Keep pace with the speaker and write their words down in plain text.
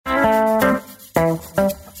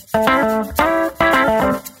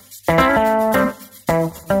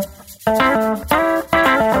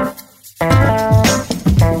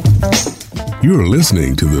You're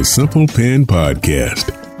listening to the Simple Pin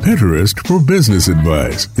Podcast, Pinterest for business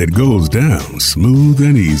advice that goes down smooth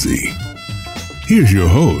and easy. Here's your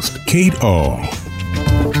host, Kate Ahl.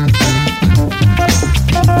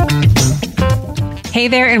 Hey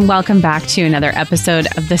there, and welcome back to another episode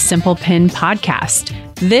of the Simple Pin Podcast.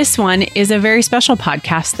 This one is a very special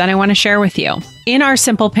podcast that I want to share with you. In our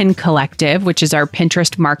Simple Pin Collective, which is our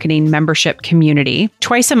Pinterest marketing membership community,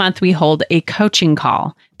 twice a month we hold a coaching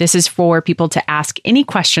call. This is for people to ask any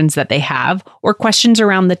questions that they have or questions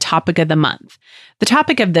around the topic of the month. The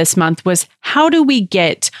topic of this month was, how do we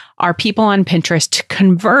get our people on Pinterest to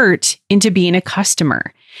convert into being a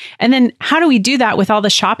customer? And then how do we do that with all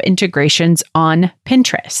the shop integrations on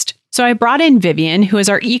Pinterest? So I brought in Vivian, who is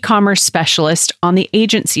our e-commerce specialist on the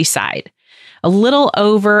agency side. A little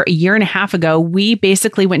over a year and a half ago, we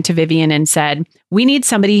basically went to Vivian and said, we need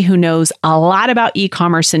somebody who knows a lot about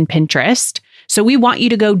e-commerce and Pinterest. So we want you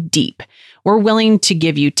to go deep. We're willing to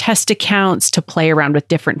give you test accounts to play around with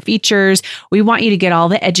different features. We want you to get all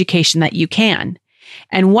the education that you can.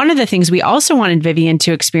 And one of the things we also wanted Vivian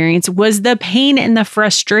to experience was the pain and the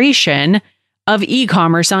frustration of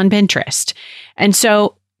e-commerce on Pinterest. And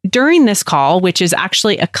so during this call, which is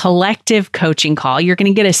actually a collective coaching call, you're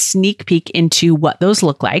going to get a sneak peek into what those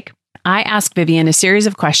look like. I asked Vivian a series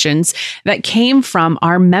of questions that came from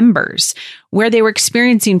our members, where they were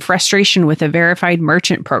experiencing frustration with a verified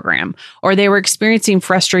merchant program, or they were experiencing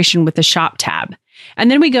frustration with the shop tab. And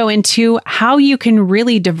then we go into how you can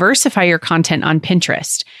really diversify your content on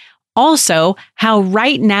Pinterest. Also, how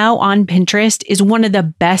right now on Pinterest is one of the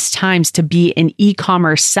best times to be an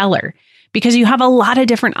e-commerce seller, because you have a lot of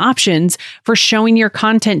different options for showing your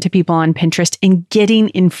content to people on Pinterest and getting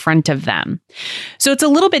in front of them. So it's a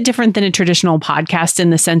little bit different than a traditional podcast in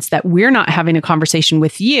the sense that we're not having a conversation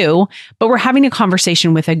with you, but we're having a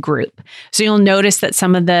conversation with a group. So you'll notice that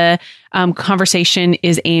some of the conversation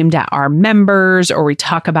is aimed at our members, or we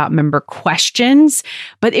talk about member questions,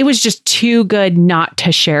 but it was just too good not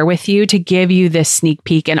to share with you, to give you this sneak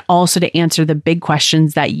peek and also to answer the big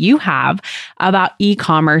questions that you have about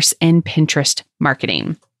e-commerce and Pinterest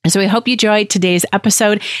marketing. So we hope you enjoyed today's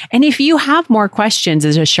episode. And if you have more questions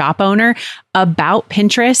as a shop owner about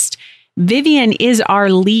Pinterest, Vivian is our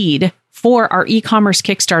lead for our e-commerce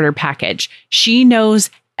Kickstarter package. She knows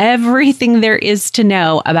everything there is to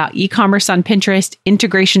know about e-commerce on Pinterest,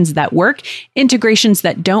 integrations that work, integrations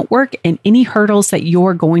that don't work, and any hurdles that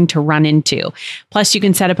you're going to run into. Plus, you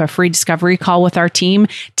can set up a free discovery call with our team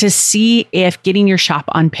to see if getting your shop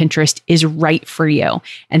on Pinterest is right for you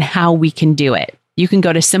and how we can do it. You can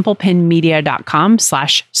go to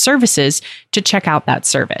simplepinmedia.com/services to check out that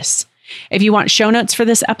service. If you want show notes for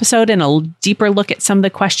this episode and a deeper look at some of the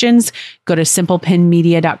questions, go to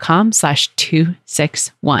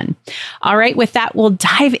simplepinmedia.com/261. All right, with that, we'll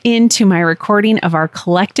dive into my recording of our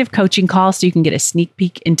collective coaching call so you can get a sneak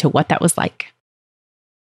peek into what that was like.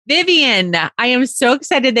 Vivian, I am so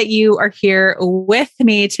excited that you are here with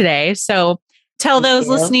me today. So tell those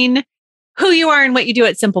listening who you are and what you do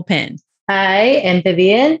at Simple Pin. I am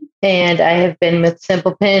Vivian, and I have been with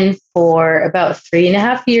Simple Pin for about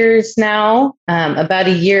 3.5 years now. About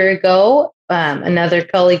a year ago, another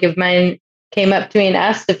colleague of mine came up to me and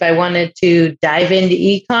asked if I wanted to dive into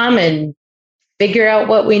e-com and figure out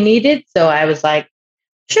what we needed. So I was like,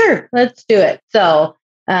 sure, let's do it. So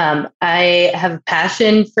I have a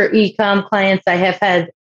passion for e-com clients. I have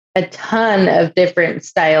had a ton of different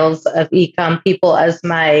styles of e-com people as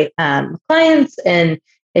my clients, and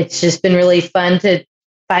it's just been really fun to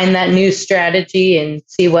find that new strategy and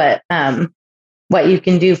see what you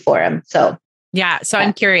can do for them. So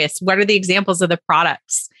I'm curious, what are the examples of the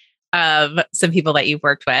products of some people that you've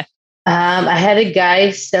worked with? I had a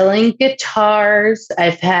guy selling guitars.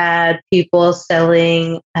 I've had people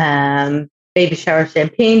selling baby shower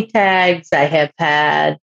champagne tags. I have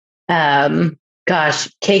had,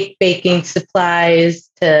 cake baking supplies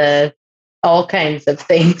to all kinds of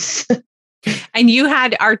things. And you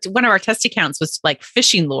had one of our test accounts was like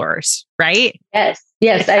fishing lures, right? Yes.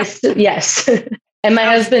 Yes. And my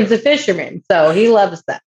husband's a fisherman, so he loves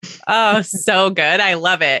that. Oh, so good. I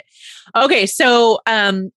love it. Okay. So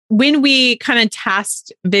when we kind of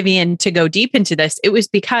tasked Vivian to go deep into this, it was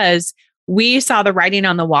because we saw the writing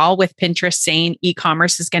on the wall with Pinterest saying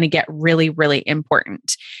e-commerce is going to get really, really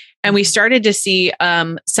important. And we started to see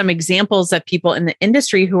some examples of people in the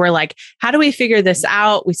industry who were like, how do we figure this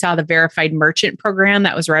out? We saw the verified merchant program.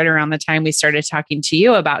 That was right around the time we started talking to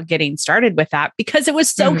you about getting started with that because it was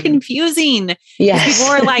so confusing. Yes.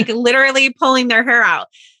 People were like literally pulling their hair out.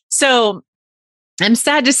 So I'm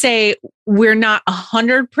sad to say we're not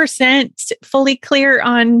 100% fully clear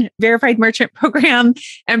on verified merchant program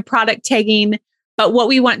and product tagging. But what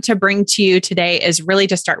we want to bring to you today is really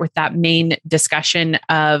to start with that main discussion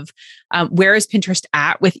of where is Pinterest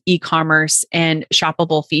at with e-commerce and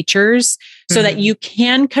shoppable features so that you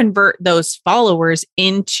can convert those followers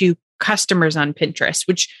into customers on Pinterest,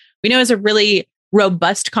 which we know is a really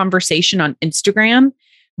robust conversation on Instagram,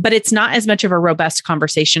 but it's not as much of a robust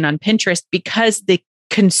conversation on Pinterest because the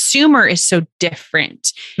consumer is so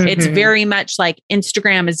different. It's very much like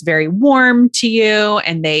Instagram is very warm to you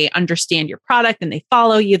and they understand your product and they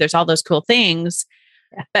follow you. There's all those cool things.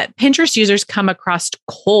 Yeah. But Pinterest users come across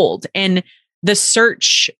cold. And the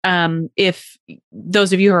search, if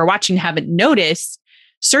those of you who are watching haven't noticed,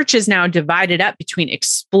 search is now divided up between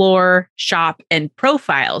explore, shop, and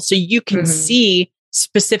profile. So you can see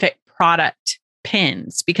specific product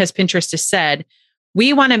pins because Pinterest has said,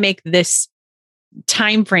 we want to make this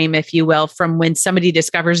time frame, if you will, from when somebody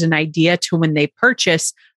discovers an idea to when they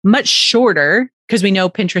purchase much shorter, because we know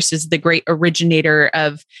Pinterest is the great originator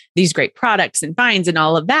of these great products and finds and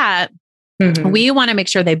all of that. We want to make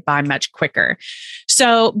sure they buy much quicker.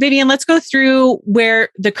 So Vivian, let's go through where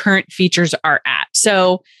the current features are at.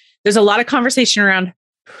 So there's a lot of conversation around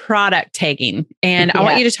product tagging, and I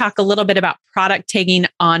want you to talk a little bit about product tagging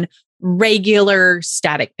on regular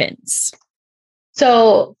static pins.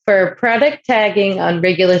 So for product tagging on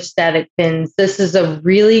regular static pins, this is a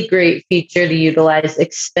really great feature to utilize,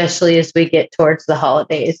 especially as we get towards the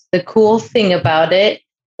holidays. The cool thing about it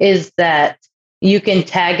is that you can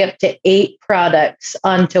tag up to 8 products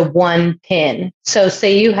onto one pin. So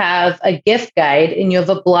say you have a gift guide and you have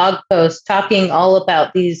a blog post talking all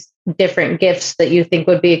about these different gifts that you think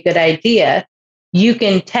would be a good idea. You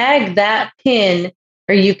can tag that pin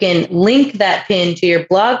or you can link that pin to your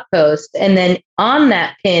blog post, and then on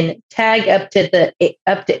that pin, tag up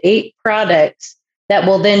to 8 products that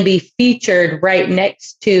will then be featured right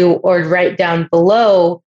next to or right down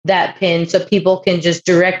below that pin, so people can just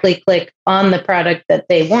directly click on the product that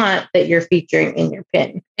they want that you're featuring in your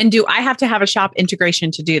pin. And do I have to have a shop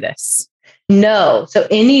integration to do this? No, so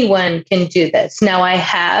anyone can do this. Now, I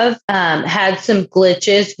have had some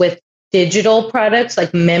glitches with digital products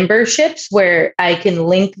like memberships where I can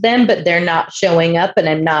link them, but they're not showing up and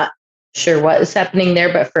I'm not sure what is happening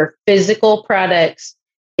there. But for physical products,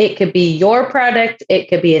 it could be your product. It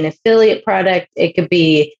could be an affiliate product. It could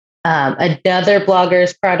be another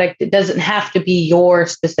blogger's product. It doesn't have to be your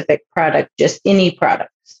specific product, just any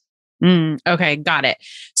products. Okay, got it.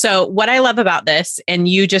 So what I love about this, and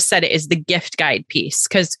you just said it, is the gift guide piece,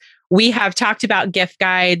 because we have talked about gift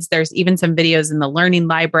guides. There's even some videos in the learning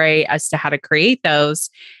library as to how to create those.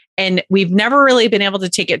 And we've never really been able to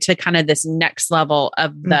take it to kind of this next level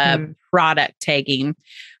of the product tagging.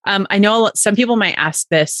 I know some people might ask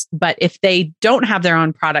this, but if they don't have their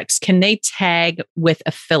own products, can they tag with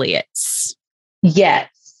affiliates? Yes,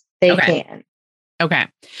 they can. Okay.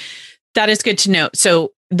 That is good to know.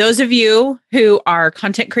 So those of you who are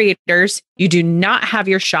content creators, you do not have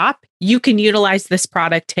your shop, you can utilize this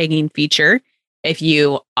product tagging feature. If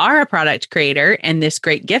you are a product creator and this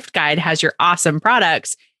great gift guide has your awesome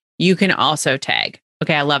products, you can also tag.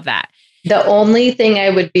 Okay, I love that. The only thing I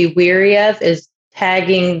would be weary of is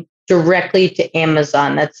tagging directly to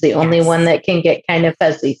Amazon. That's the only one that can get kind of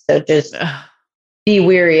fuzzy. So just be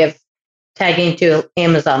weary of tagging to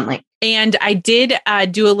Amazon link. And I did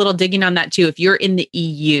do a little digging on that too. If you're in the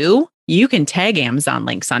EU, you can tag Amazon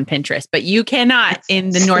links on Pinterest, but you cannot in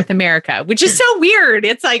the North America, which is so weird.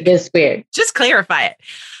 It's like, it is weird. Just clarify it.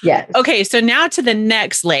 Yes. Okay. So now to the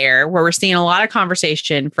next layer where we're seeing a lot of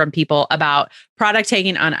conversation from people about product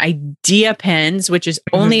tagging on idea pins, which is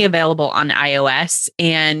only available on iOS.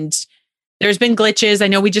 And there's been glitches. I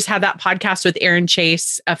know we just had that podcast with Erin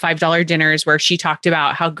Chase, $5 dinners, where she talked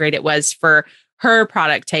about how great it was for her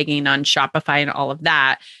product tagging on Shopify and all of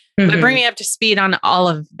that. But bring me up to speed on all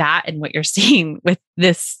of that and what you're seeing with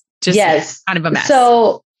this. Just kind of a mess.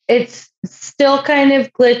 So it's still kind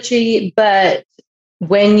of glitchy, but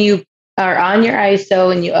when you are on your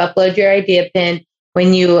ISO and you upload your idea pin,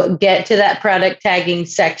 when you get to that product tagging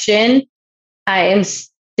section, I am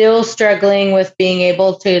still struggling with being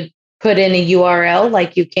able to put in a URL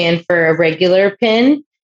like you can for a regular pin.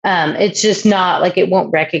 It's just not like, it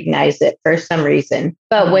won't recognize it for some reason.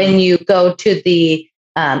 But when you go to the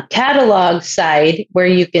catalog side where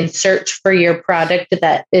you can search for your product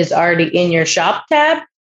that is already in your shop tab,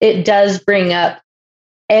 it does bring up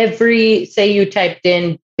say you typed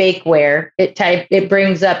in bakeware, it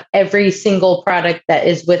brings up every single product that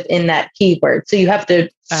is within that keyword. So you have to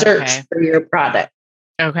search for your product.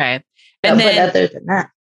 Okay. But other than that,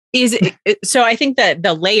 so I think that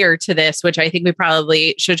the layer to this, which I think we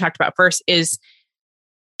probably should have talked about first, is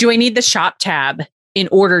do I need the shop tab in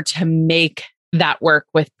order to make that work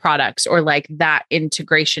with products, or like that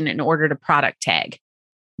integration in order to product tag?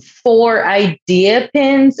 For idea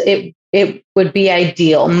pins, it would be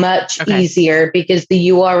ideal, much easier, because the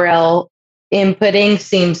URL inputting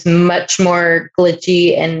seems much more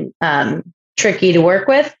glitchy and tricky to work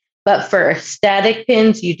with. But for static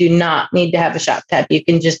pins, you do not need to have a shop tab. You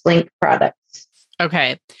can just link products.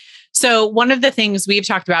 Okay. So one of the things we've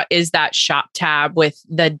talked about is that shop tab with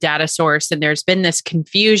the data source. And there's been this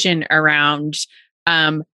confusion around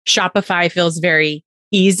Shopify feels very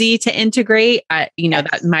easy to integrate.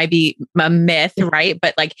 That might be a myth, right?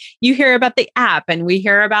 But like you hear about the app, and we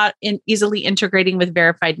hear about easily integrating with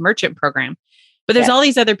verified merchant program. But there's all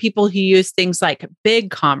these other people who use things like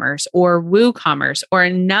BigCommerce or WooCommerce or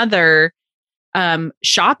another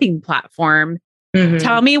shopping platform. Mm-hmm.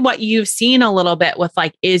 Tell me what you've seen a little bit with,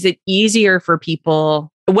 like, is it easier for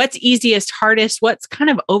people? What's easiest, hardest? What's kind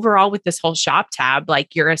of overall with this whole shop tab,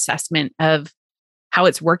 like your assessment of how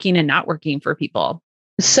it's working and not working for people?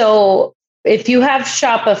 So if you have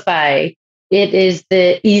Shopify, it is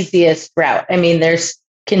the easiest route. I mean,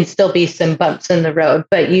 can still be some bumps in the road,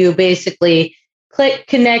 but you basically click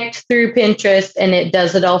connect through Pinterest and it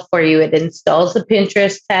does it all for you. It installs the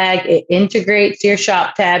Pinterest tag, it integrates your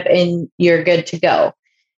shop tab, and you're good to go.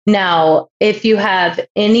 Now, if you have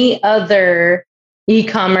any other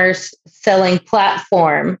e-commerce selling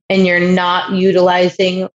platform and you're not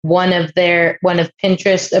utilizing one of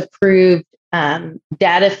Pinterest approved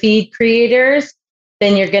data feed creators,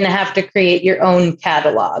 then you're going to have to create your own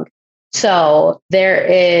catalog. So there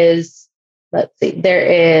is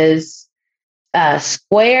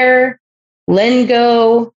Square,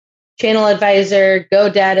 Lingo, Channel Advisor, Go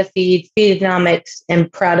Data Feed, Feedonomics, and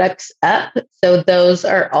Products Up. So those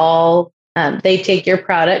are all, they take your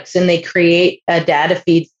products and they create a data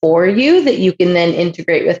feed for you that you can then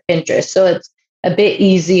integrate with Pinterest. So it's a bit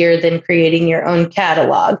easier than creating your own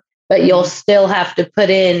catalog, but you'll still have to put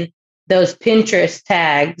in those Pinterest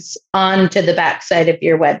tags onto the backside of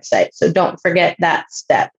your website. So don't forget that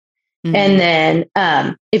step. Mm-hmm. And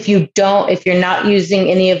then if you're not using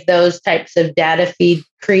any of those types of data feed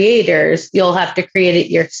creators, you'll have to create it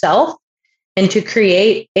yourself. And to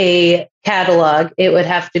create a catalog, it would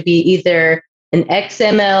have to be either an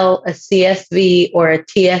XML, a CSV, or a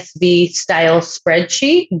TSV style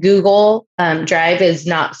spreadsheet. Google Drive is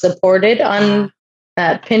not supported on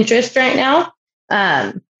Pinterest right now.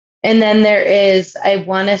 And then there is, I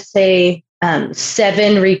want to say,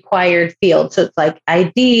 7 required fields. So it's like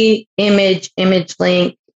ID, image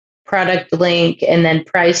link, product link, and then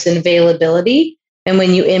price and availability. And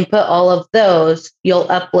when you input all of those, you'll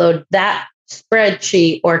upload that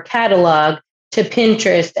spreadsheet or catalog to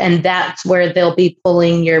Pinterest, and that's where they'll be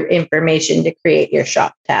pulling your information to create your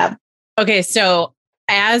shop tab. Okay, so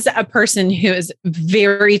as a person who is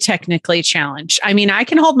very technically challenged, I mean, I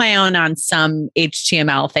can hold my own on some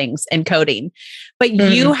HTML things and coding, but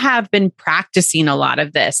you have been practicing a lot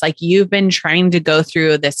of this. Like you've been trying to go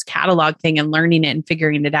through this catalog thing and learning it and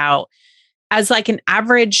figuring it out as like an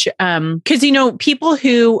average, because, people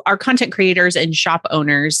who are content creators and shop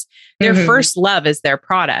owners, their first love is their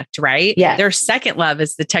product, right? Yeah. Their second love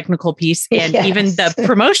is the technical piece and even the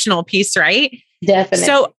promotional piece, right? Definitely.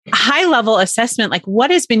 So high level assessment, like what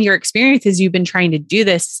has been your experience as you've been trying to do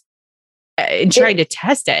this and trying to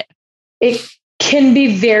test it? It can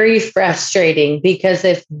be very frustrating because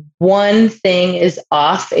if one thing is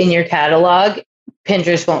off in your catalog,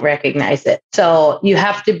 Pinterest won't recognize it. So you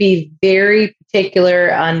have to be very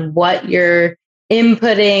particular on what you're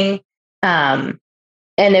inputting. And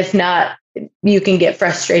if not, you can get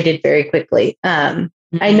frustrated very quickly.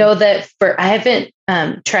 I know that I haven't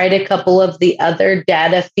tried a couple of the other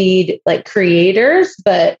data feed like creators,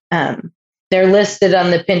 but they're listed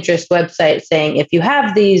on the Pinterest website saying if you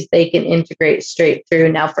have these, they can integrate straight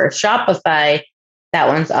through. Now for Shopify, that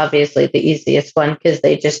one's obviously the easiest one because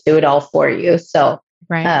they just do it all for you. So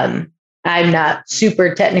I'm not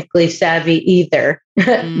super technically savvy either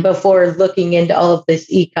before looking into all of this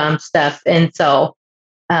e-com stuff. And so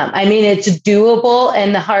I mean, it's doable.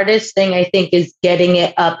 And the hardest thing I think is getting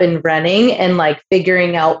it up and running and like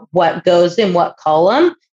figuring out what goes in what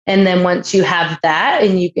column. And then once you have that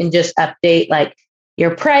and you can just update like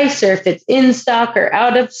your price or if it's in stock or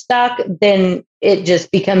out of stock, then it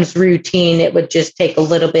just becomes routine. It would just take a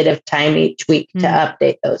little bit of time each week to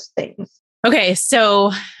update those things. Okay.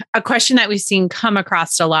 So a question that we've seen come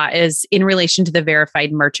across a lot is in relation to the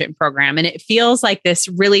verified merchant program. And it feels like this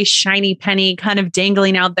really shiny penny kind of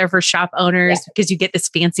dangling out there for shop owners because you get this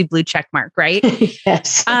fancy blue check mark, right?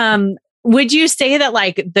 Yes. Would you say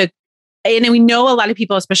that and we know a lot of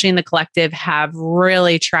people, especially in the collective, have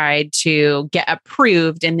really tried to get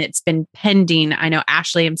approved and it's been pending. I know,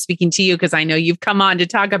 Ashley, I'm speaking to you because I know you've come on to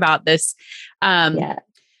talk about this.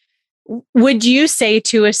 Would you say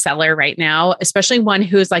to a seller right now, especially one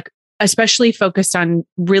who's especially focused on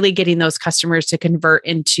really getting those customers to convert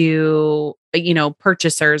into,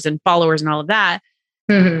 purchasers and followers and all of that,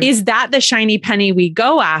 is that the shiny penny we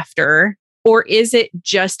go after? Or is it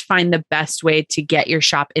just find the best way to get your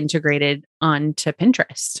shop integrated onto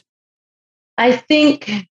Pinterest? I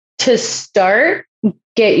think to start,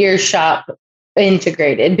 get your shop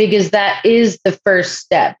integrated because that is the first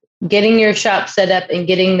step. Getting your shop set up and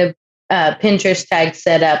getting the Pinterest tag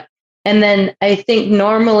set up. And then I think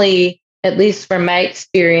normally, at least from my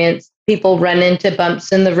experience, people run into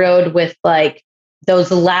bumps in the road with those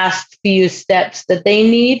last few steps that they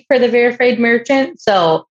need for the verified merchant.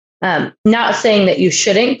 So not saying that you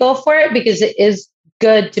shouldn't go for it because it is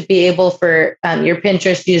good to be able for your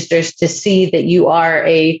Pinterest users to see that you are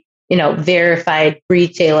a verified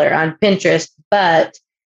retailer on Pinterest. But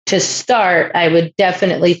to start, I would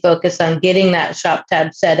definitely focus on getting that shop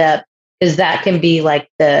tab set up because that can be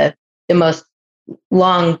the most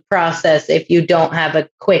long process if you don't have a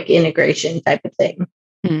quick integration type of thing.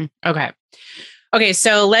 Okay,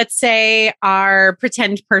 so let's say our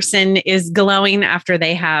pretend person is glowing after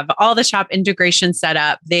they have all the shop integration set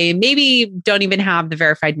up. They maybe don't even have the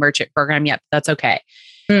verified merchant program yet. That's okay.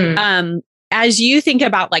 As you think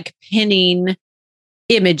about pinning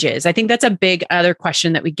images, I think that's a big other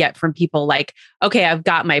question that we get from people okay, I've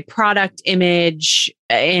got my product image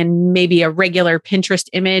and maybe a regular Pinterest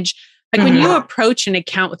image. When you approach an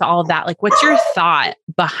account with all of that, what's your thought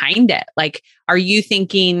behind it? Are you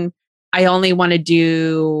thinking, I only want to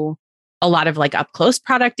do a lot of up close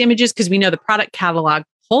product images because we know the product catalog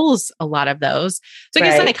pulls a lot of those. So I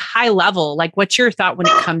guess high level, what's your thought when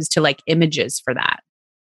it comes to images for that?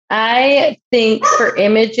 I think for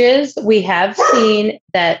images, we have seen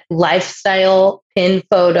that lifestyle pin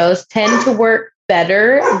photos tend to work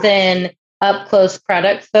better than up close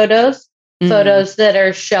product photos, photos that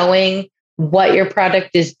are showing what your product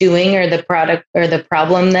is doing or the product or the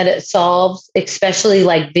problem that it solves, especially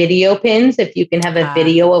video pins. If you can have a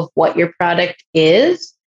video of what your product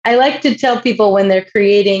is. I like to tell people when they're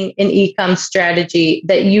creating an e-com strategy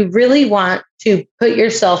that you really want to put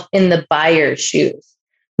yourself in the buyer's shoes.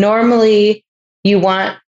 Normally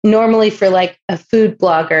for a food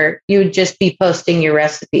blogger, you would just be posting your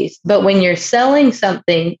recipes. But when you're selling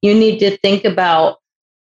something, you need to think about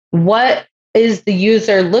what is the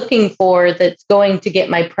user looking for that's going to get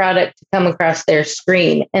my product to come across their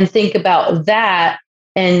screen, and think about that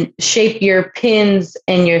and shape your pins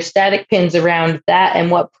and your static pins around that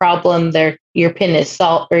and what problem your pin is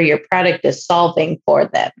or your product is solving for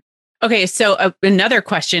them. Okay. So another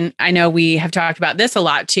question, I know we have talked about this a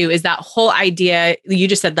lot too, is that whole idea, you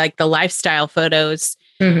just said the lifestyle photos,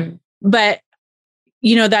 but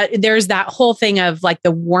that there's that whole thing of the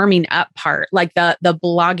warming up part, the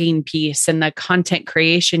blogging piece and the content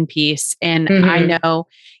creation piece. And I know,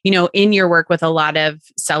 in your work with a lot of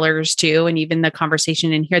sellers too, and even the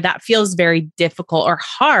conversation in here, that feels very difficult or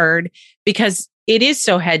hard because it is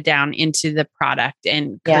so head down into the product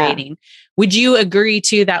and creating. Would you agree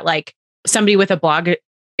too that somebody with a blog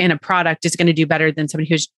and a product is going to do better than somebody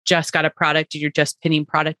who's just got a product and you're just pinning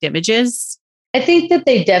product images? I think that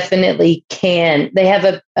they definitely can. They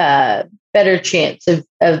have a better chance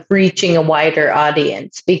of reaching a wider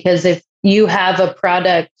audience because if you have a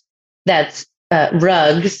product that's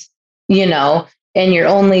rugs, and you're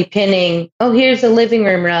only pinning, oh, here's a living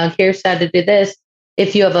room rug, here's how to do this.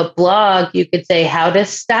 If you have a blog, you could say how to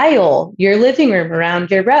style your living room around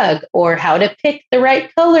your rug or how to pick the right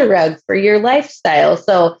color rug for your lifestyle.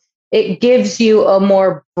 So it gives you a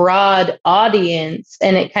more broad audience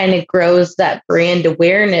and it kind of grows that brand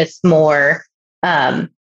awareness more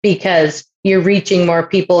because you're reaching more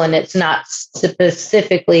people and it's not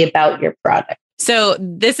specifically about your product. So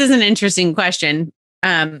this is an interesting question.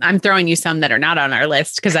 I'm throwing you some that are not on our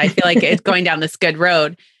list because I feel like it's going down this good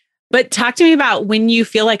road. But talk to me about when you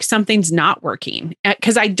feel like something's not working,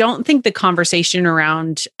 because I don't think the conversation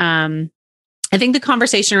around, I think the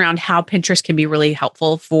conversation around how Pinterest can be really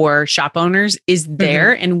helpful for shop owners is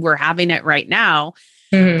there, and we're having it right now.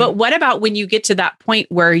 But what about when you get to that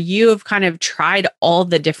point where you have kind of tried all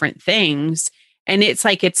the different things and it's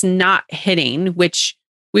like it's not hitting, which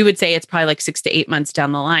we would say it's probably like 6 to 8 months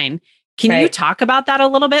down the line. Can you talk about that a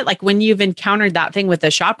little bit? Like when you've encountered that thing with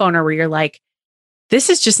a shop owner where you're like, this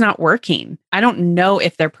is just not working. I don't know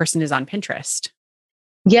if their person is on Pinterest.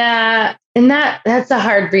 Yeah. And that's a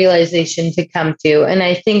hard realization to come to. And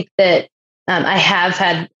I think that I have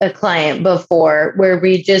had a client before where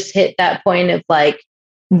we just hit that point of like,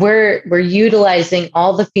 we're utilizing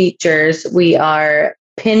all the features. We are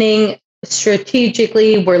pinning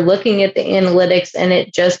strategically. We're looking at the analytics and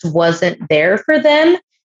it just wasn't there for them.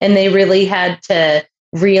 And they really had to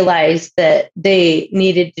realize that they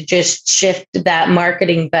needed to just shift that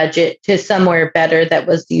marketing budget to somewhere better that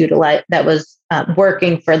was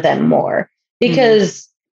working for them more, because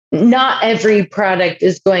not every product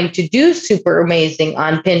is going to do super amazing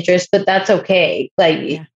on Pinterest, but that's okay.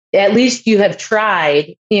 Like at least you have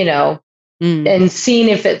tried, and seen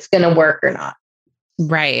if it's going to work or not.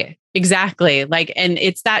 Right. Exactly. Like, and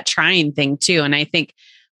it's that trying thing too. And I think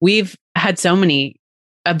we've had so many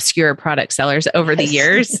obscure product sellers over the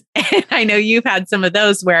years. And I know you've had some of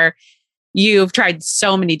those where you've tried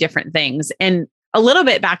so many different things. And a little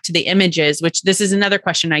bit back to the images, which this is another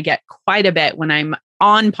question I get quite a bit when I'm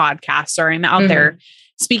on podcasts or I'm out there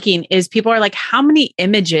speaking, is people are like, how many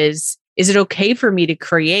images is it okay for me to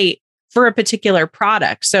create for a particular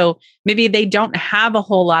product? So maybe they don't have a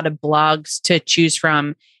whole lot of blogs to choose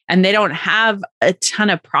from and they don't have a ton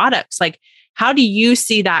of products. Like, how do you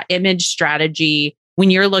see that image strategy when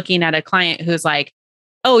you're looking at a client who's like,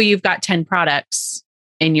 oh, you've got 10 products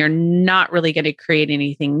and you're not really going to create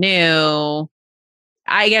anything new?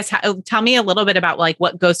 I guess, tell me a little bit about like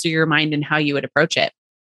what goes through your mind and how you would approach it.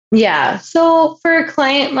 Yeah. So for a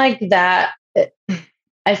client like that,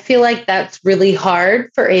 I feel like that's really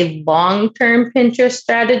hard for a long-term Pinterest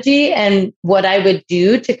strategy. And what I would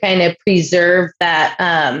do to kind of preserve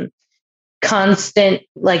that constant,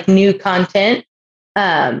 like new content,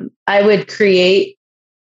 I would create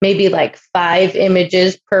maybe like 5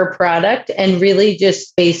 images per product and really just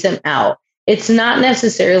space them out. It's not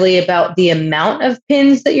necessarily about the amount of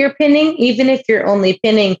pins that you're pinning, even if you're only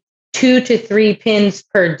pinning 2 to 3 pins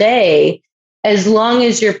per day, as long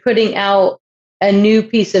as you're putting out a new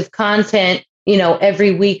piece of content,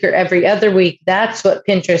 every week or every other week. That's what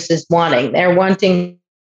Pinterest is wanting. They're wanting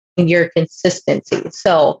your consistency.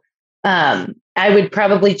 So I would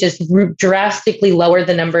probably just drastically lower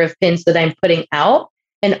the number of pins that I'm putting out,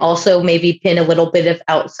 and also maybe pin a little bit of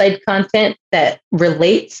outside content that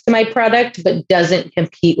relates to my product, but doesn't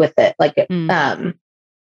compete with it. Like,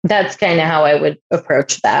 that's kind of how I would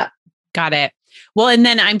approach that. Got it. Well, and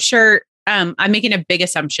then I'm sure I'm making a big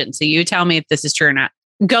assumption. So you tell me if this is true or not.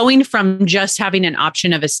 Going from just having an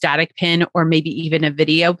option of a static pin or maybe even a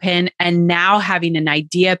video pin, and now having an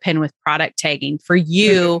idea pin with product tagging for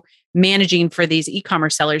you, managing for these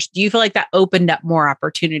e-commerce sellers, do you feel like that opened up more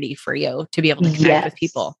opportunity for you to be able to connect with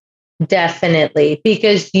people? Definitely,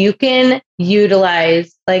 because you can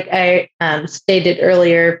utilize, like I stated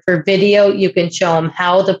earlier, for video, you can show them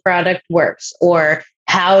how the product works or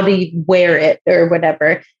how to wear it or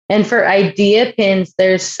whatever. And for idea pins,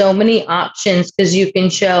 there's so many options because you can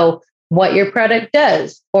show what your product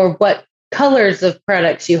does or what colors of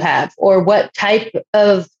products you have or what type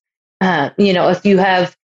of, if you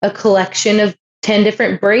have a collection of 10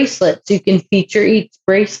 different bracelets, you can feature each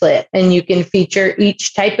bracelet and you can feature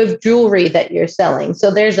each type of jewelry that you're selling.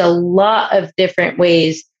 So there's a lot of different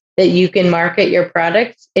ways that you can market your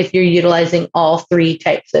products if you're utilizing all 3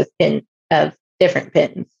 types of different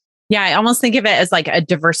pins. Yeah, I almost think of it as like a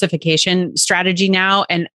diversification strategy now.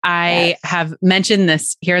 And I have mentioned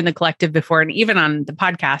this here in the collective before, and even on the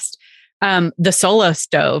podcast, the Solo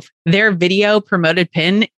Stove, their video promoted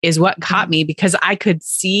pin is what caught me because I could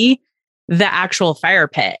see the actual fire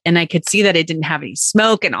pit and I could see that it didn't have any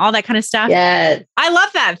smoke and all that kind of stuff. Yes. I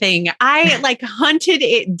love that thing. I like hunted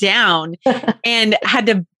it down and had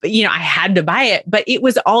to, I had to buy it, but it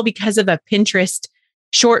was all because of a Pinterest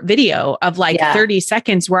short video of like 30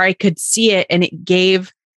 seconds where I could see it and it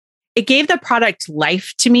gave the product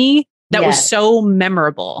life to me that was so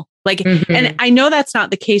memorable. Like, and I know that's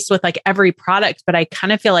not the case with like every product, but I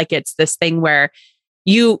kind of feel like it's this thing where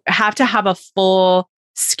you have to have a full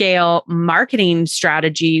scale marketing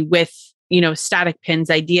strategy with, static pins,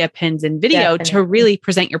 idea pins, and video to really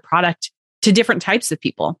present your product to different types of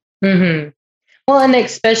people. Well, and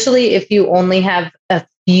especially if you only have a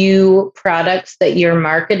few products that you're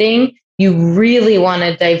marketing, you really want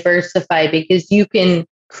to diversify because you can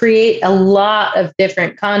create a lot of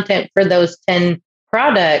different content for those 10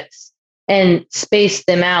 products and space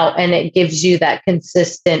them out, and it gives you that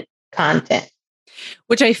consistent content.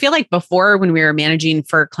 Which I feel like before, when we were managing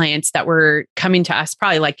for clients that were coming to us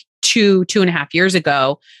probably like 2.5 years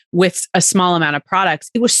ago with a small amount of products,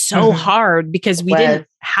 it was so hard because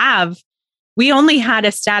we only had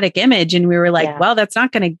a static image, and we were like, well, that's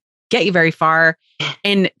not going to get you very far.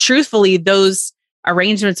 And truthfully, those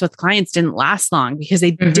arrangements with clients didn't last long because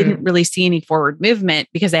they didn't really see any forward movement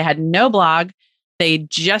because they had no blog. They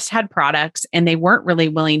just had products, and they weren't really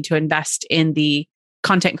willing to invest in the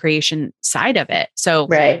content creation side of it. So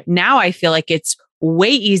now I feel like it's way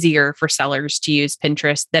easier for sellers to use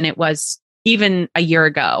Pinterest than it was even a year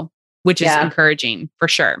ago, which is encouraging for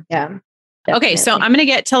sure. Yeah. Definitely. Okay. So I'm going to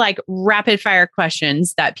get to like rapid fire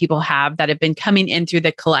questions that people have that have been coming in through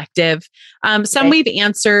the collective. Some we've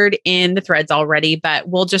answered in the threads already, but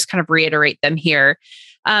we'll just kind of reiterate them here.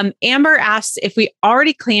 Amber asks, if we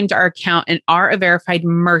already claimed our account and are a verified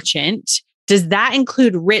merchant, does that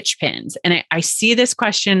include rich pins? And I see this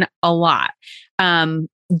question a lot.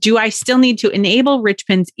 Do I still need to enable rich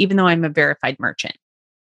pins even though I'm a verified merchant?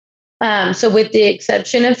 So with the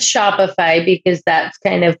exception of Shopify, because that's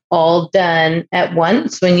kind of all done at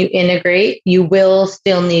once, when you integrate, you will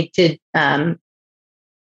still need to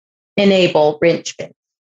enable rich pins.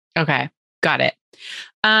 Okay, got it.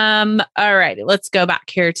 All right, let's go back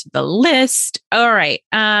here to the list. All right.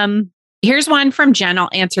 Here's one from Jen. I'll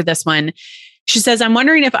answer this one. She says, I'm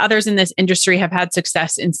wondering if others in this industry have had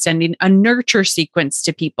success in sending a nurture sequence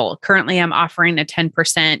to people. Currently, I'm offering a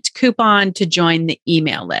 10% coupon to join the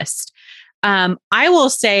email list. I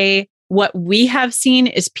will say what we have seen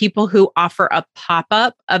is people who offer a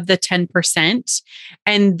pop-up of the 10%.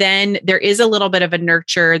 And then there is a little bit of a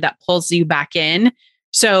nurture that pulls you back in.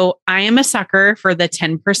 So I am a sucker for the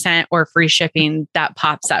 10% or free shipping that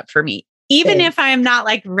pops up for me. Even if I am not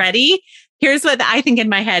like ready, here's what I think in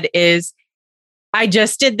my head is, I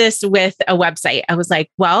just did this with a website. I was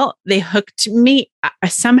like, well, they hooked me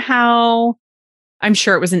somehow. I'm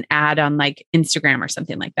sure it was an ad on like Instagram or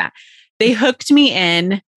something like that. They hooked me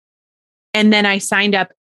in, and then I signed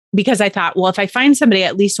up because I thought, well, if I find somebody, I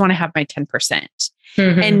at least want to have my 10%.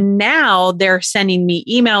 And now they're sending me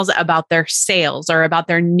emails about their sales or about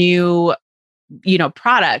their new,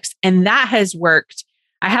 products. And that has worked.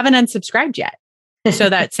 I haven't unsubscribed yet. So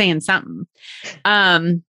that's saying something.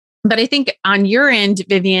 But I think on your end,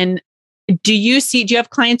 Vivian, do you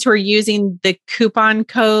have clients who are using the coupon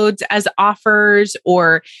codes as offers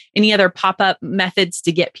or any other pop-up methods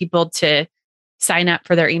to get people to sign up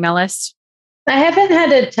for their email list? I haven't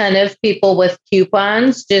had a ton of people with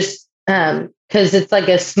coupons just because it's like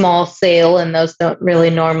a small sale and those don't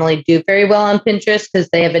really normally do very well on Pinterest because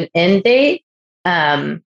they have an end date.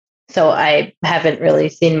 So I haven't really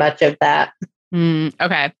seen much of that.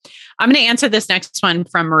 Okay. I'm going to answer this next one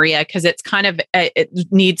from Maria because it's kind of, it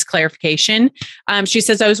needs clarification. She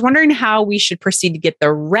says, I was wondering how we should proceed to get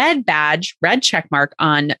the red badge, red check mark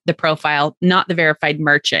on the profile, not the verified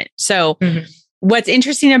merchant. So what's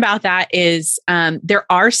interesting about that is there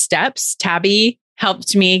are steps. Tabby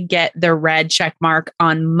helped me get the red check mark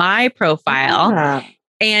on my profile.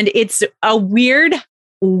 And it's a weird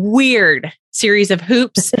series of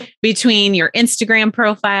hoops between your Instagram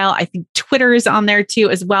profile. I think Twitter is on there too,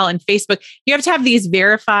 as well. And Facebook. You have to have these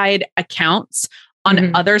verified accounts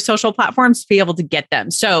on other social platforms to be able to get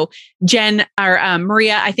them. So Jen or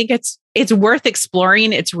Maria, I think it's worth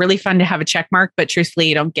exploring. It's really fun to have a check mark, but truthfully,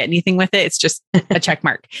 you don't get anything with it. It's just a check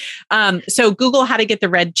mark. So Google how to get the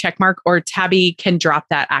red check mark, or Tabby can drop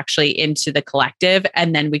that actually into the collective,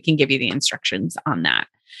 and then we can give you the instructions on that.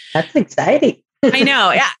 That's exciting. I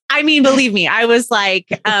know. I mean, believe me, I was like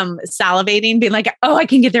salivating, being like, oh, I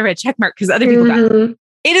can get the red check mark because other people got it.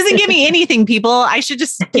 It doesn't give me anything, people. I should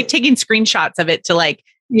just keep taking screenshots of it to like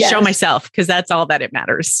show myself because that's all that it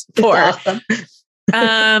matters for. Awesome.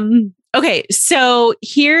 Okay. So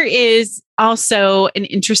here is also an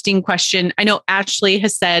interesting question. I know Ashley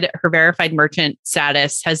has said her verified merchant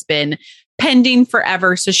status has been pending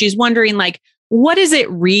forever. So she's wondering like, what does it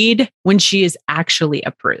read when she is actually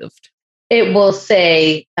approved? It will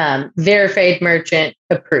say verified merchant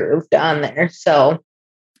approved on there. So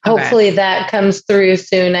hopefully that comes through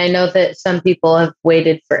soon. I know that some people have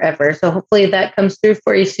waited forever. So hopefully that comes through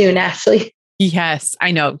for you soon, Ashley. Yes,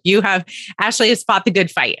 I know. Ashley has fought the good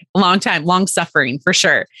fight. A long time, long suffering for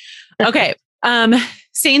sure. Okay.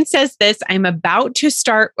 Sane says this, I'm about to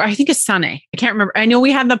start, I think it's Sane. I can't remember. I know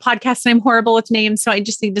we have the podcast and I'm horrible with names. So I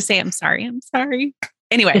just need to say, I'm sorry.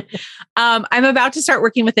 Anyway, I'm about to start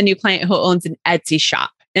working with a new client who owns an Etsy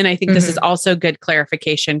shop. And I think this is also good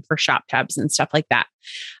clarification for shop tabs and stuff like that.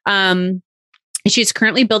 She's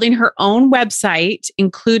currently building her own website,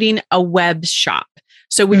 including a web shop.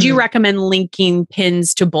 So would you recommend linking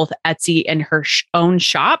pins to both Etsy and her own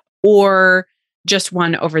shop, or just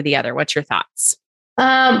one over the other? What's your thoughts?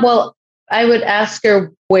 Well, I would ask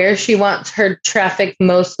her where she wants her traffic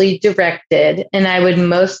mostly directed. And I would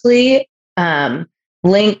mostly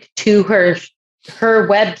link to her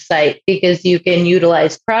website, because you can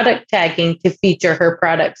utilize product tagging to feature her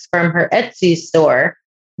products from her Etsy store.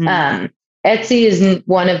 Etsy is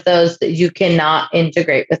one of those that you cannot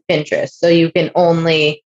integrate with Pinterest. So you can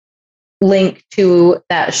only link to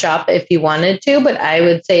that shop if you wanted to. But I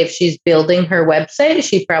would say if she's building her website,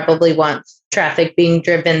 she probably wants traffic being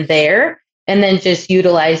driven there, and then just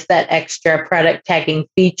utilize that extra product tagging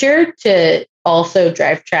feature to also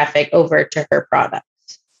drive traffic over to her products.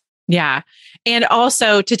 Yeah. And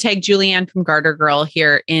also to tag Julianne from Garter Girl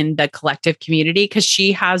here in the collective community, because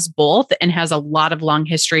she has both and has a lot of long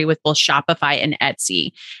history with both Shopify and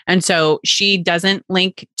Etsy. And so she doesn't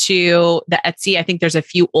link to the Etsy. I think there's a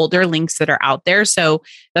few older links that are out there. So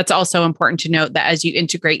that's also important to note, that as you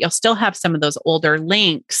integrate, you'll still have some of those older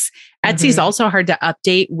links. Etsy is also hard to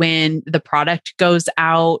update when the product goes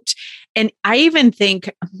out. And I even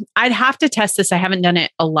think I'd have to test this. I haven't done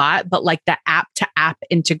it a lot, but like the app to app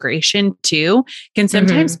integration too can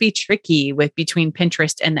sometimes be tricky between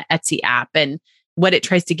Pinterest and the Etsy app, and what it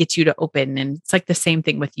tries to get you to open. And it's like the same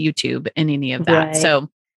thing with YouTube and any of that. Right. So,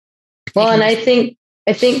 well, and I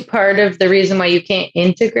think part of the reason why you can't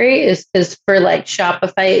integrate is because for like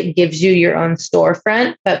Shopify, it gives you your own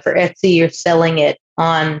storefront, but for Etsy, you're selling it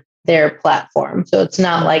on their platform. So it's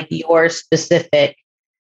not like your specific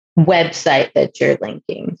website that you're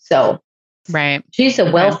linking. So right. She's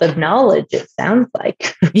a wealth of knowledge, it sounds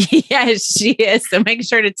like. Yes, she is. So make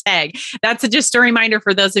sure to tag. That's just a reminder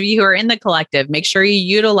for those of you who are in the collective. Make sure you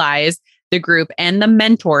utilize the group and the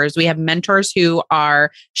mentors. We have mentors who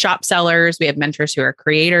are shop sellers. We have mentors who are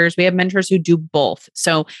creators. We have mentors who do both.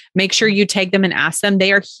 So make sure you tag them and ask them.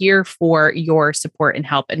 They are here for your support and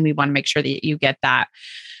help. And we want to make sure that you get that.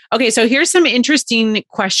 Okay, so here's some interesting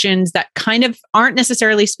questions that kind of aren't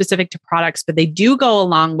necessarily specific to products, but they do go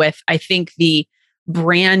along with, I think, the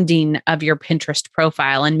branding of your Pinterest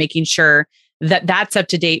profile and making sure that that's up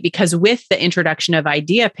to date. Because with the introduction of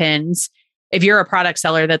idea pins, if you're a product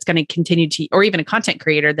seller that's going to continue to, or even a content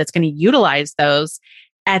creator that's going to utilize those,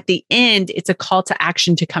 at the end, it's a call to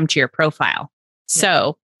action to come to your profile. Yeah.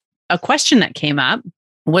 So a question that came up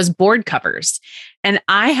was board covers. And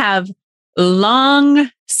I have long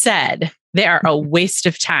said they are a waste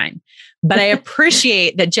of time, but I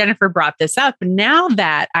appreciate that Jennifer brought this up. Now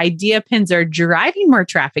that idea pins are driving more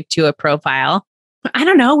traffic to a profile, I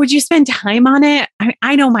don't know, would you spend time on it?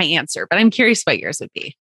 I know my answer, but I'm curious what yours would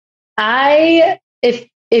be.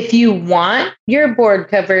 If you want your board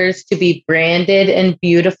covers to be branded and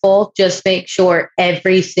beautiful, just make sure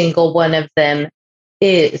every single one of them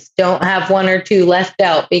is. Don't have one or two left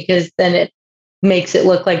out, because then it makes it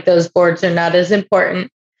look like those boards are not as important.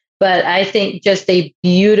 But I think just a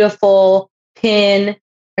beautiful pin,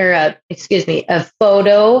 or a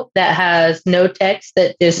photo that has no text,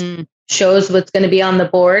 that just shows what's going to be on the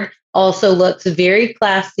board, also looks very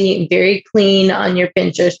classy and very clean on your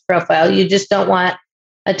Pinterest profile. You just don't want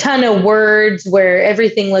a ton of words where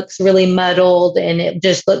everything looks really muddled and it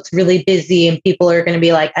just looks really busy, and people are going to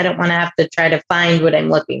be like, I don't want to have to try to find what I'm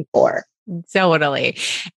looking for. Totally.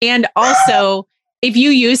 And also, if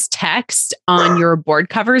you use text on your board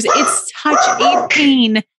covers, it's such a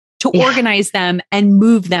pain to organize them and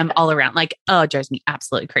move them all around. Like, it drives me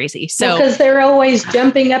absolutely crazy. So because they're always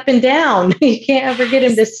jumping up and down. You can't ever get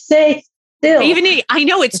them to stay still. I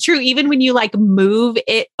know it's true. Even when you like move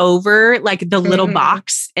it over, like the little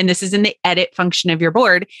box, and this is in the edit function of your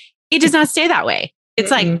board, it does not stay that way.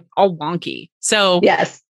 It's like all wonky. So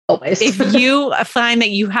yes. Always. If you find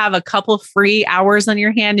that you have a couple free hours on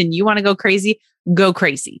your hand and you want to go crazy, go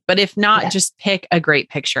crazy. But if not, just pick a great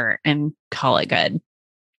picture and call it good.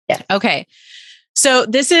 Yeah. Okay. So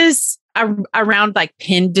this is around like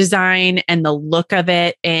pin design and the look of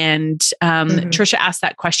it. And Trisha asked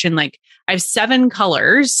that question, like, I have 7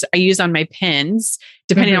 colors I use on my pins,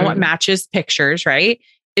 depending on what matches pictures, right?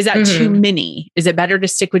 Is that too many? Is it better to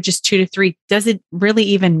stick with just 2 to 3? Does it really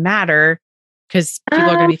even matter? Because people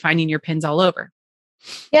are going to be finding your pins all over.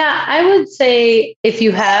 Yeah, I would say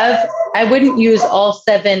I wouldn't use all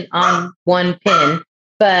 7 on one pin,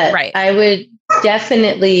 but I would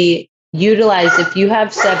definitely utilize, if you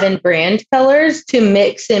have 7 brand colors, to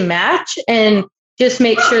mix and match and just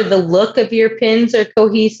make sure the look of your pins are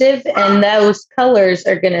cohesive, and those colors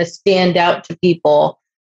are going to stand out to people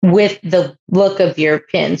with the look of your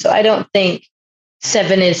pin. So I don't think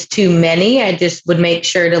 7 is too many. I just would make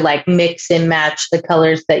sure to like mix and match the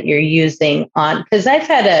colors that you're using on. Because I've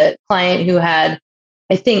had a client who had,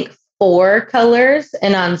 I think, 4 colors.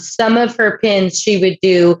 And on some of her pins, she would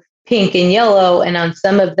do pink and yellow. And on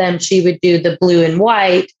some of them, she would do the blue and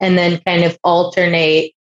white and then kind of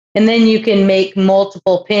alternate. And then you can make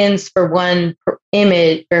multiple pins for one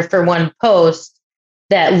image or for one post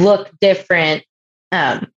that look different,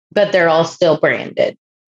 but they're all still branded.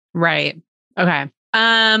 Right. Okay.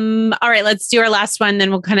 All right, let's do our last one.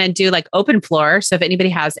 Then we'll kind of do like open floor. So if anybody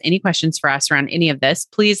has any questions for us around any of this,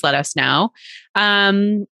 please let us know.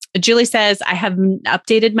 Julie says, I have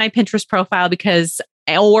updated my Pinterest profile because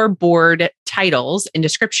or board titles and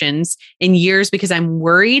descriptions in years because I'm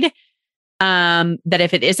worried that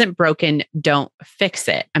if it isn't broken, don't fix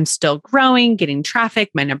it. I'm still growing, getting traffic.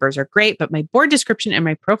 My numbers are great, but my board description and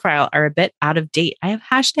my profile are a bit out of date. I have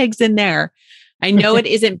hashtags in there. I know it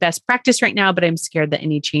isn't best practice right now, but I'm scared that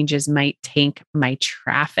any changes might tank my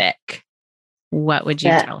traffic. What would you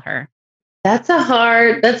tell her? That's a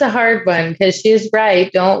hard one because she's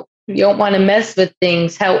right. You don't want to mess with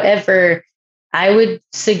things. However, I would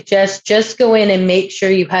suggest just go in and make sure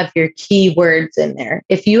you have your keywords in there.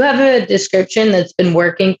 If you have a description that's been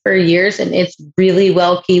working for years and it's really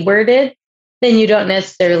well keyworded, then you don't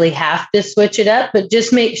necessarily have to switch it up, but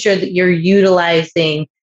just make sure that you're utilizing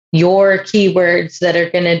your keywords that are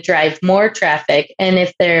going to drive more traffic. And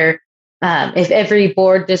if every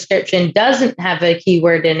board description doesn't have a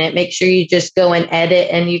keyword in it, make sure you just go and edit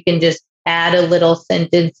and you can just add a little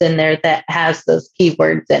sentence in there that has those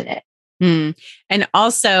keywords in it. And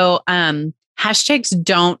also, hashtags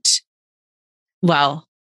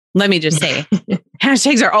let me just say,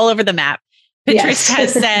 hashtags are all over the map. Pinterest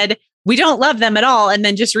has said, we don't love them at all. And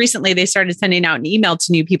then just recently they started sending out an email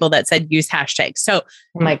to new people that said use hashtags. So,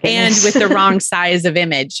 and with the wrong size of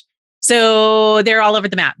image. So they're all over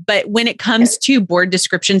the map. But when it comes to board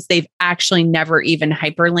descriptions, they've actually never even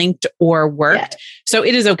hyperlinked or worked. So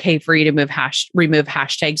it is okay for you to remove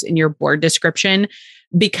hashtags in your board description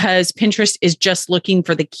because Pinterest is just looking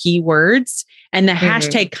for the keywords and the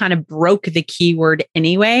hashtag kind of broke the keyword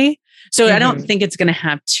anyway. So I don't think it's going to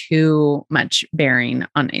have too much bearing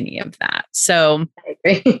on any of that. So I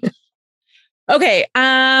agree. Okay.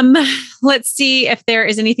 Let's see if there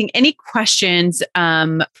is any questions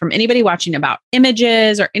from anybody watching about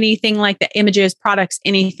images or anything like the images, products,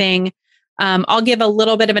 anything. I'll give a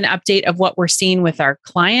little bit of an update of what we're seeing with our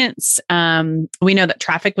clients. We know that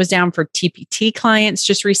traffic was down for TPT clients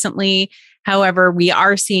just recently. However, we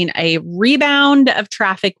are seeing a rebound of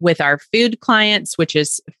traffic with our food clients, which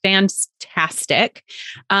is fantastic.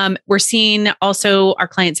 We're seeing also our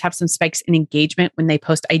clients have some spikes in engagement when they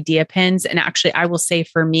post idea pins. And actually, I will say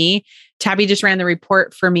for me, Tabby just ran the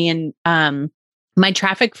report for me and my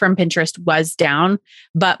traffic from Pinterest was down,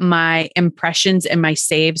 but my impressions and my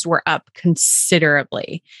saves were up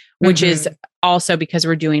considerably, which is also because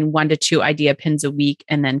we're doing 1 to 2 idea pins a week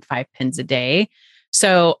and then 5 pins a day.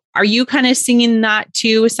 So are you kind of seeing that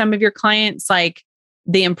too with some of your clients, like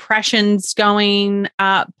the impressions going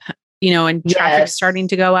up, and traffic starting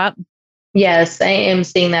to go up? Yes, I am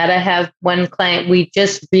seeing that. I have one client, we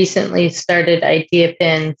just recently started idea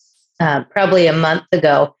pins probably a month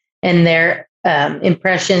ago, and their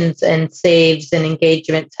impressions and saves and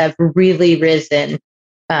engagements have really risen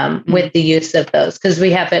with the use of those because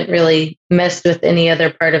we haven't really messed with any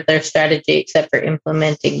other part of their strategy except for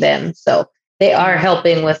implementing them. So they are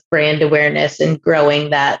helping with brand awareness and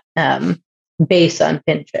growing that base on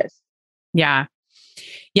Pinterest. Yeah.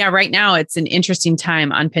 Yeah. Right now it's an interesting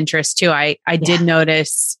time on Pinterest too. I did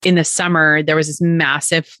notice in the summer, there was this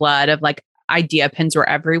massive flood of like idea pins were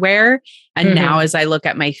everywhere. And now as I look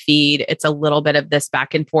at my feed, it's a little bit of this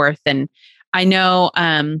back and forth. And I know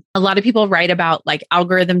a lot of people write about like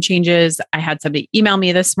algorithm changes. I had somebody email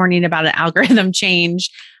me this morning about an algorithm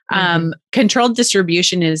change. Controlled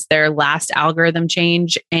distribution is their last algorithm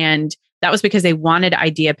change. And that was because they wanted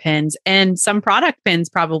idea pins and some product pins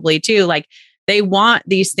probably too. Like they want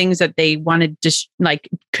these things that they wanted to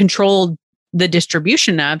control the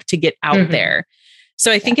distribution of to get out there.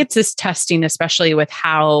 So I think it's this testing, especially with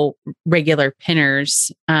how regular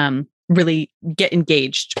pinners really get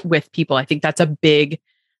engaged with people. I think that's a big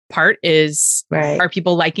part is, are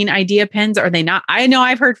people liking idea pins? Are they not? I know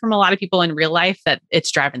I've heard from a lot of people in real life that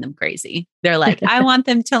it's driving them crazy. They're like, I want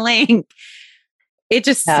them to link. It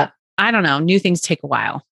just, I don't know. New things take a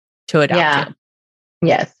while to adopt to.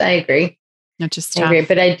 Yes, I agree. Not just tough. I agree,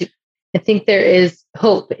 but I think there is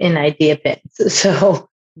hope in idea pins. So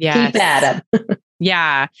keep at them.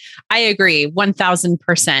 Yeah, I agree.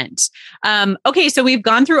 1000%. Okay. So we've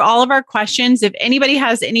gone through all of our questions. If anybody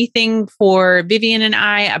has anything for Vivian and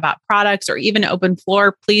I about products or even open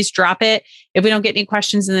floor, please drop it. If we don't get any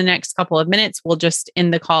questions in the next couple of minutes, we'll just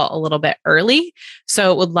end the call a little bit early.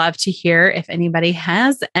 So would love to hear if anybody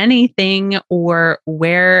has anything or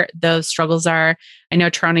where those struggles are. I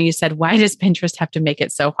know, Toronto, you said, why does Pinterest have to make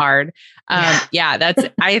it so hard?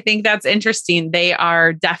 I think that's interesting. They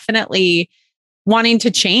are definitely wanting to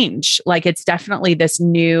change. Like it's definitely this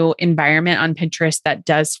new environment on Pinterest that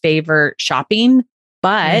does favor shopping,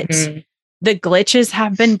 but the glitches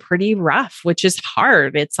have been pretty rough, which is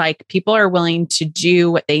hard. It's like people are willing to do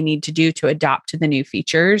what they need to do to adapt to the new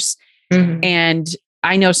features. And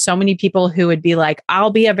I know so many people who would be like, I'll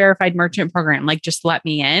be a verified merchant program, like just let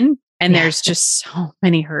me in. And there's just so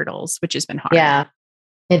many hurdles, which has been hard. Yeah,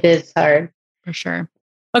 it is hard. For sure.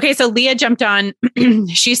 Okay, so Leah jumped on.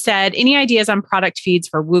 She said, any ideas on product feeds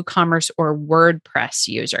for WooCommerce or WordPress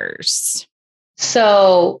users?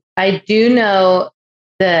 So I do know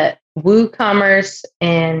that WooCommerce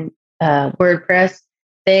and WordPress,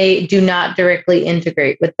 they do not directly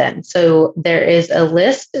integrate with them. So there is a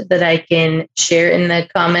list that I can share in the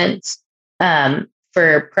comments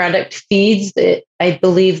for product feeds that I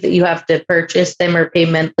believe that you have to purchase them or pay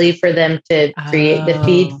monthly for them to create the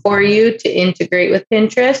feed for you to integrate with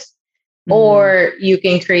Pinterest. Or you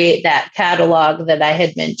can create that catalog that I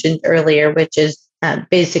had mentioned earlier, which is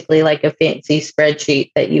basically like a fancy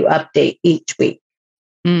spreadsheet that you update each week.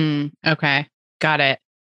 Okay. Got it.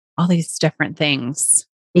 All these different things.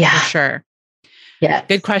 Yeah. For sure. Yeah.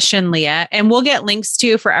 Good question, Leah. And we'll get links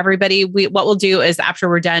to for everybody. What we'll do is after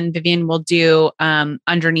we're done, Vivian will do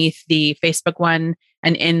underneath the Facebook one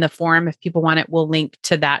and in the forum, if people want it, we'll link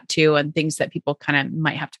to that too and things that people kind of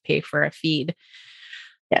might have to pay for a feed.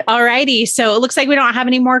 Yep. All righty. So it looks like we don't have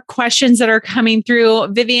any more questions that are coming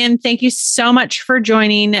through. Vivian, thank you so much for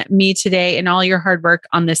joining me today and all your hard work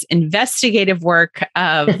on this investigative work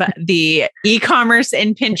of the e-commerce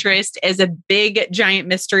and Pinterest is a big, giant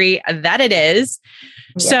mystery that it is.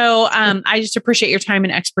 Yep. So I just appreciate your time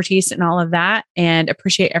and expertise and all of that and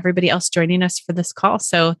appreciate everybody else joining us for this call.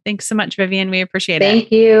 So thanks so much, Vivian. We appreciate it.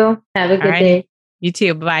 Thank you. Have a good day. You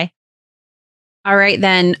too. Bye-bye. All right,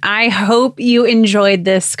 then. I hope you enjoyed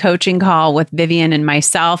this coaching call with Vivian and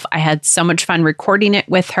myself. I had so much fun recording it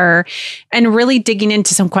with her and really digging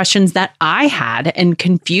into some questions that I had and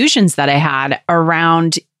confusions that I had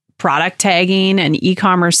around product tagging and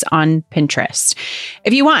e-commerce on Pinterest.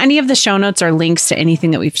 If you want any of the show notes or links to anything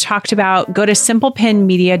that we've talked about, go to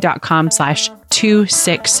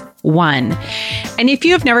simplepinmedia.com/261. And if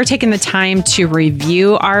you have never taken the time to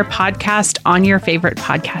review our podcast on your favorite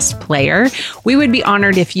podcast player, we would be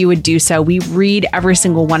honored if you would do so. We read every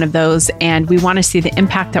single one of those, and we want to see the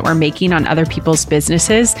impact that we're making on other people's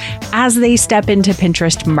businesses as they step into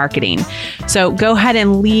Pinterest marketing. So go ahead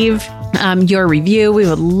and leave your review. We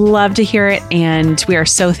would love to hear it. And we are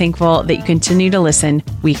so thankful that you continue to listen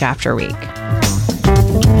week after week.